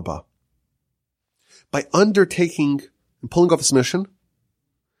Olam Haba. By undertaking and pulling off this mission,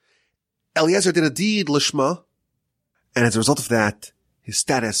 Eliezer did a deed lishma, and as a result of that, his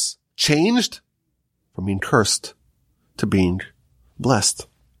status changed from being cursed to being blessed.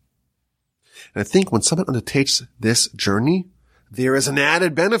 And I think when someone undertakes this journey, there is an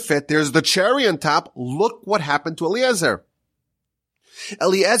added benefit. There's the cherry on top. Look what happened to Eliezer.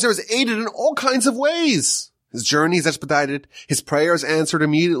 Eliezer is aided in all kinds of ways. His journey is expedited. His prayers answered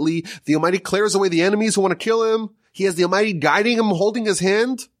immediately. The Almighty clears away the enemies who want to kill him. He has the Almighty guiding him, holding his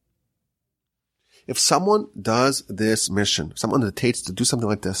hand. If someone does this mission, if someone undertakes to do something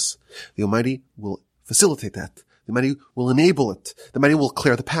like this, the Almighty will facilitate that. The Almighty will enable it. The Almighty will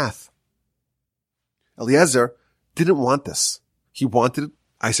clear the path. Eliezer didn't want this. He wanted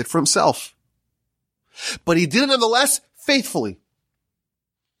Isaac for himself. But he did it nonetheless faithfully.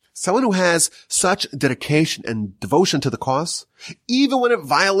 Someone who has such dedication and devotion to the cause, even when it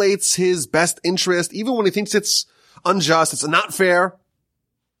violates his best interest, even when he thinks it's unjust, it's not fair,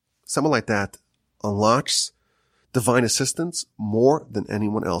 someone like that unlocks divine assistance more than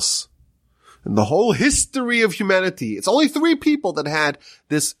anyone else. In the whole history of humanity, it's only 3 people that had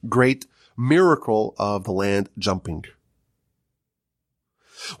this great miracle of the land jumping.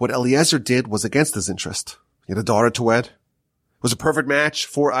 What Eliezer did was against his interest. He had a daughter to wed. It was a perfect match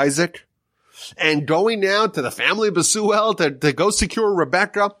for Isaac. And going now to the family of Besuel to go secure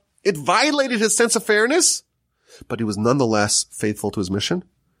Rebecca, it violated his sense of fairness, but he was nonetheless faithful to his mission.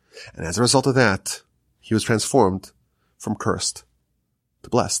 And as a result of that, he was transformed from cursed to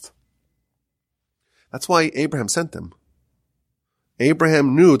blessed. That's why Abraham sent him.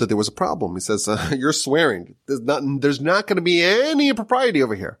 Abraham knew that there was a problem. He says, you're swearing. There's not going to be any impropriety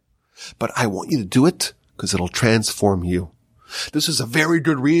over here. But I want you to do it because it'll transform you. This is a very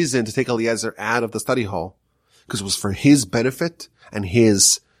good reason to take Eliezer out of the study hall, because it was for his benefit and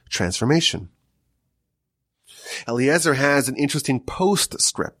his transformation. Eliezer has an interesting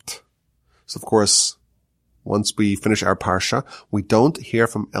postscript. So of course, once we finish our parsha, we don't hear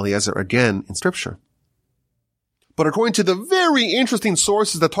from Eliezer again in scripture. But according to the very interesting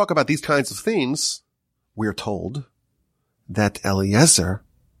sources that talk about these kinds of things, we're told that Eliezer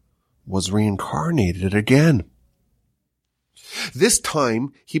was reincarnated again. This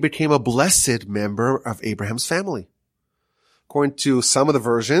time, he became a blessed member of Abraham's family. According to some of the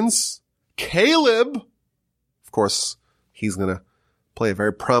versions, Caleb, of course, he's going to play a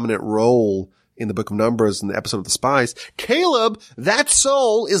very prominent role in the book of Numbers in the episode of the spies. Caleb, that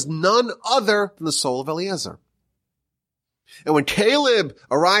soul is none other than the soul of Eliezer. And when Caleb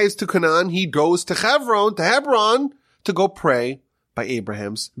arrives to Canaan, he goes to Hebron to go pray by by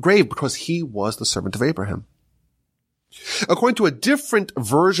Abraham's grave because he was the servant of Abraham. According to a different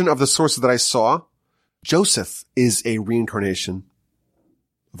version of the sources that I saw, Joseph is a reincarnation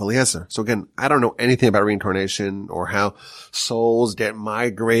of Eliezer. So again, I don't know anything about reincarnation or how souls get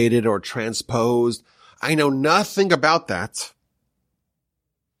migrated or transposed. I know nothing about that.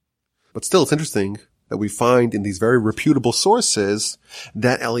 But still, it's interesting that we find in these very reputable sources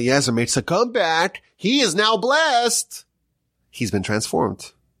that Eliezer makes a comeback. He is now blessed. He's been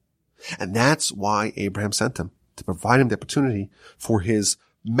transformed. And that's why Abraham sent him, to provide him the opportunity for his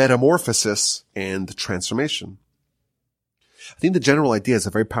metamorphosis and transformation. I think the general idea is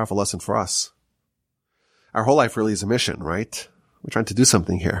a very powerful lesson for us. Our whole life really is a mission, right? We're trying to do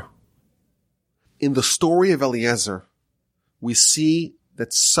something here. In the story of Eliezer, we see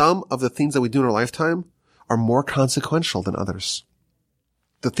that some of the things that we do in our lifetime are more consequential than others.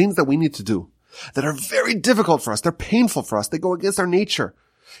 The things that we need to do that are very difficult for us, they're painful for us, they go against our nature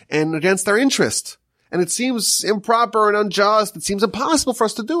and against our interest. And it seems improper and unjust. It seems impossible for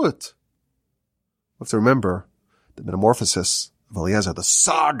us to do it. We have to remember the metamorphosis of Eliezer, the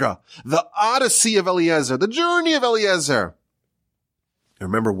saga, the odyssey of Eliezer, the journey of Eliezer. And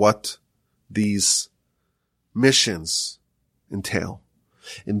remember what these missions entail.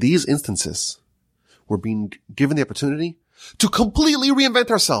 In these instances, we're being given the opportunity to completely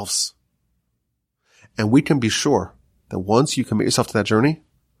reinvent ourselves. And we can be sure that once you commit yourself to that journey,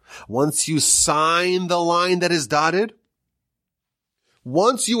 once you sign the line that is dotted,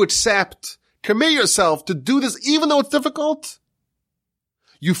 once you commit yourself to do this even though it's difficult,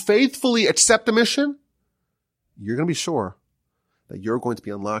 you faithfully accept the mission, you're going to be sure that you're going to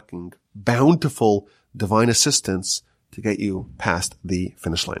be unlocking bountiful divine assistance to get you past the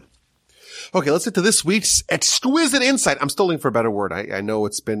finish line. Okay, let's get to this week's exquisite insight. I'm still looking for a better word. I know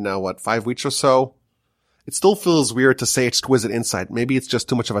it's been now, 5 weeks or so? It still feels weird to say exquisite insight. Maybe it's just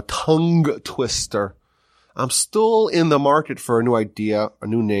too much of a tongue twister. I'm still in the market for a new idea, a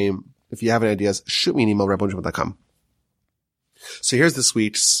new name. If you have any ideas, shoot me an email, rabbibenjamin.com. So here's this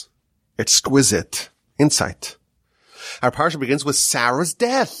week's exquisite insight. Our parsha begins with Sarah's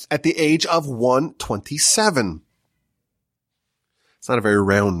death at the age of 127. It's not a very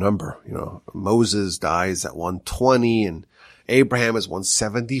round number. Moses dies at 120 and Abraham is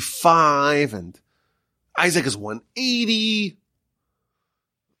 175 and Isaac is 180.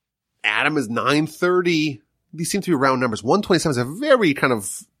 Adam is 930. These seem to be round numbers. 127 is a very kind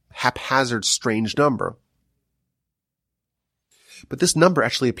of haphazard, strange number. But this number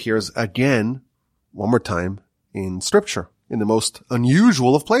actually appears again, one more time, in Scripture, in the most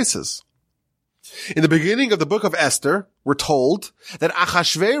unusual of places. In the beginning of the book of Esther, we're told that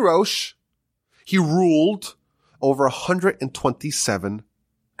Achashverosh, he ruled over 127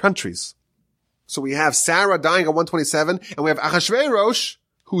 countries. So we have Sarah dying at 127, and we have Achashverosh,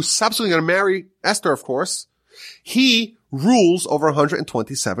 who's subsequently going to marry Esther, of course. He rules over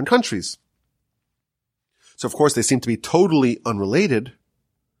 127 countries. So, of course, they seem to be totally unrelated,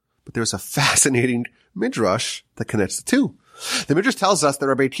 but there's a fascinating midrash that connects the two. The midrash tells us that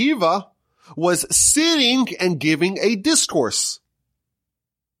Rabbi Akiva was sitting and giving a discourse.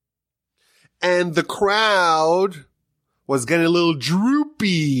 And the crowd was getting a little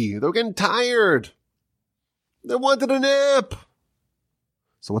droopy. They were getting tired. They wanted a nap.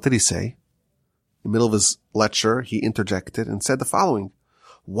 So what did he say? In the middle of his lecture, he interjected and said the following.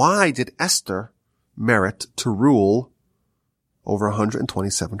 Why did Esther merit to rule over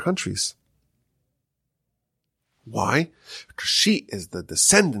 127 countries? Why? Because she is the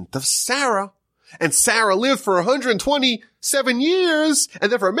descendant of Sarah, and Sarah lived for 127 years,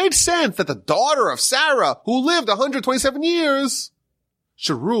 and therefore it makes sense that the daughter of Sarah, who lived 127 years,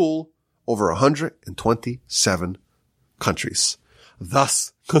 should rule over 127 countries.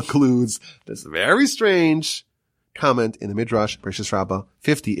 Thus concludes this very strange comment in the Midrash, Bereshis Rabbah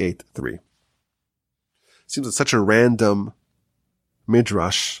 58:3. Seems like such a random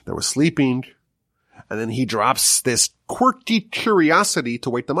Midrash that was sleeping, and then he drops this quirky curiosity to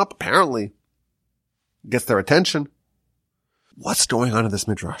wake them up, apparently. Gets their attention. What's going on in this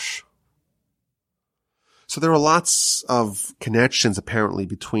Midrash? So there are lots of connections, apparently,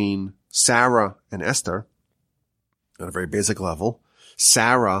 between Sarah and Esther on a very basic level.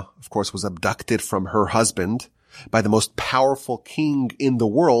 Sarah, of course, was abducted from her husband by the most powerful king in the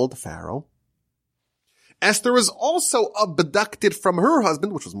world, Pharaoh. Esther was also abducted from her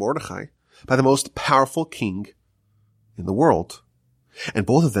husband, which was Mordechai, by the most powerful king in the world. And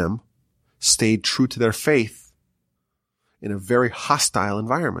both of them stayed true to their faith in a very hostile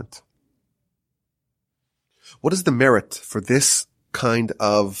environment. What is the merit for this kind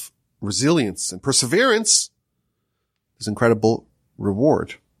of resilience and perseverance? There's incredible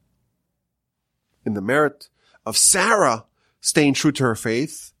reward. In the merit of Sarah staying true to her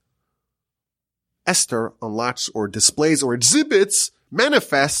faith, Esther unlocks or displays or exhibits,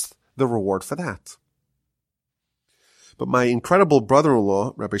 manifests the reward for that. But my incredible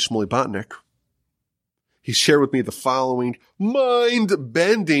brother-in-law, Rabbi Shmuley Botnick, he shared with me the following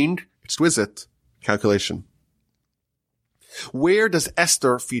mind-bending, exquisite calculation. Where does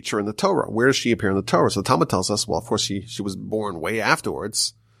Esther feature in the Torah? Where does she appear in the Torah? So the Talmud tells us, well, of course, she was born way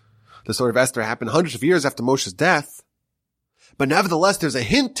afterwards. The story of Esther happened hundreds of years after Moshe's death. But nevertheless, there's a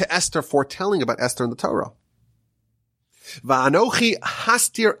hint to Esther foretelling about Esther in the Torah. Va'anochi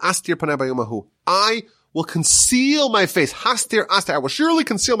hastir astir panei bayomahu. I will conceal my face. Hastir astir. I will surely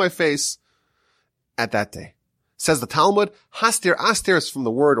conceal my face at that day. Says the Talmud, hastir astir is from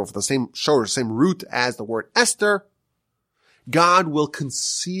the word, or from the same shor, same root as the word Esther. God will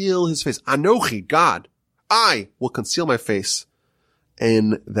conceal his face. Anochi, God, I will conceal my face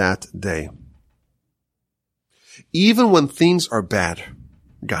in that day. Even when things are bad,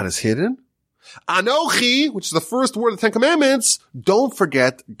 God is hidden. Anochi, which is the first word of the Ten Commandments, don't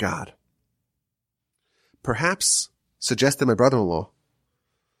forget God. Perhaps, suggested my brother-in-law,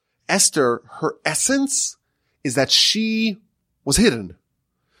 Esther, her essence is that she was hidden.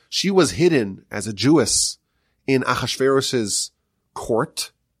 She was hidden as a Jewess in Achashverosh's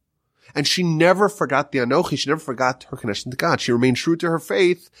court. And she never forgot the Anochi. She never forgot her connection to God. She remained true to her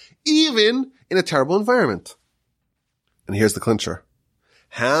faith, even in a terrible environment. And here's the clincher.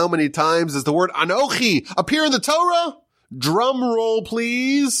 How many times does the word Anochi appear in the Torah? Drum roll,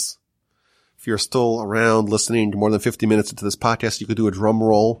 please. If you're still around listening more than 50 minutes into this podcast, you could do a drum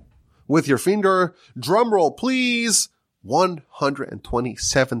roll with your finger. Drum roll, please.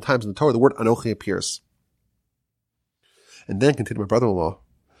 127 times in the Torah, the word Anochi appears. And then, continued my brother-in-law,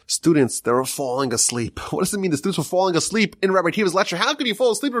 students, they were falling asleep. What does it mean the students were falling asleep in Rabbi Akiva's lecture? How could you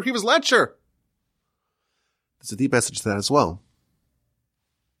fall asleep in Rabbi Akiva's lecture? There's a deep message to that as well.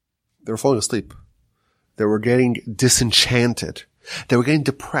 They were falling asleep. They were getting disenchanted. They were getting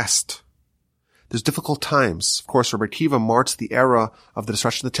depressed. There's difficult times. Of course, Rabbi Akiva marked the era of the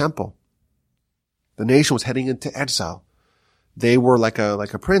destruction of the temple. The nation was heading into exile. They were like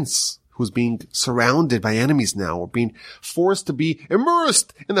a prince who's being surrounded by enemies now, or being forced to be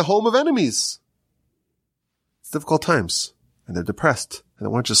immersed in the home of enemies. It's difficult times, and they're depressed, and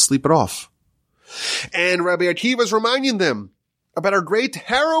they want to just sleep it off. And Rabbi Akiva is reminding them about our great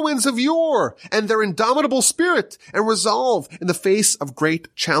heroines of yore and their indomitable spirit and resolve in the face of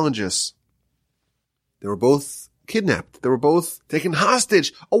great challenges. They were both kidnapped. They were both taken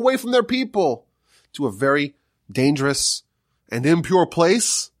hostage away from their people to a very dangerous and impure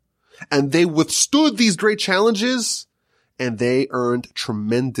place. And they withstood these great challenges, and they earned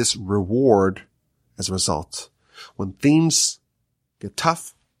tremendous reward as a result. When things get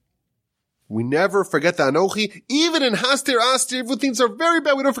tough, we never forget the Anochi. Even in Hastir Astir, when things are very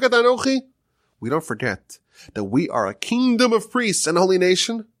bad, we don't forget the Anochi. We don't forget that we are a kingdom of priests and a holy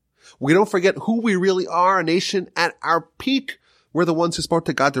nation. We don't forget who we really are, a nation at our peak. We're the ones who spoke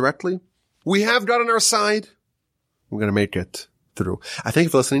to God directly. We have God on our side. We're going to make it through. I thank you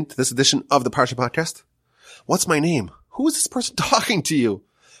for listening to this edition of the Parsha Podcast. What's my name? Who is this person talking to you?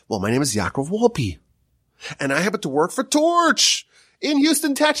 Well, my name is Yaakov Wolpe, and I happen to work for Torch in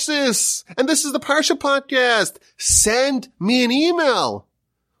Houston, Texas. And this is the Parsha Podcast. Send me an email.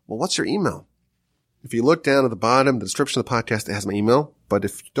 Well, what's your email? If you look down at the bottom, the description of the podcast, it has my email. But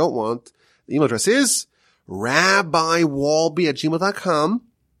if you don't want, the email address is rabbiwolbe@gmail.com.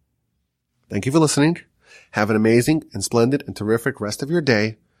 Thank you for listening. Have an amazing and splendid and terrific rest of your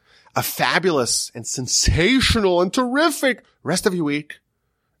day. A fabulous and sensational and terrific rest of your week.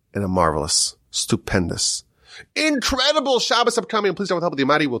 And a marvelous, stupendous, incredible Shabbos upcoming. And please don't help with the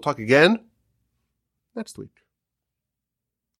Amadi. We'll talk again next week.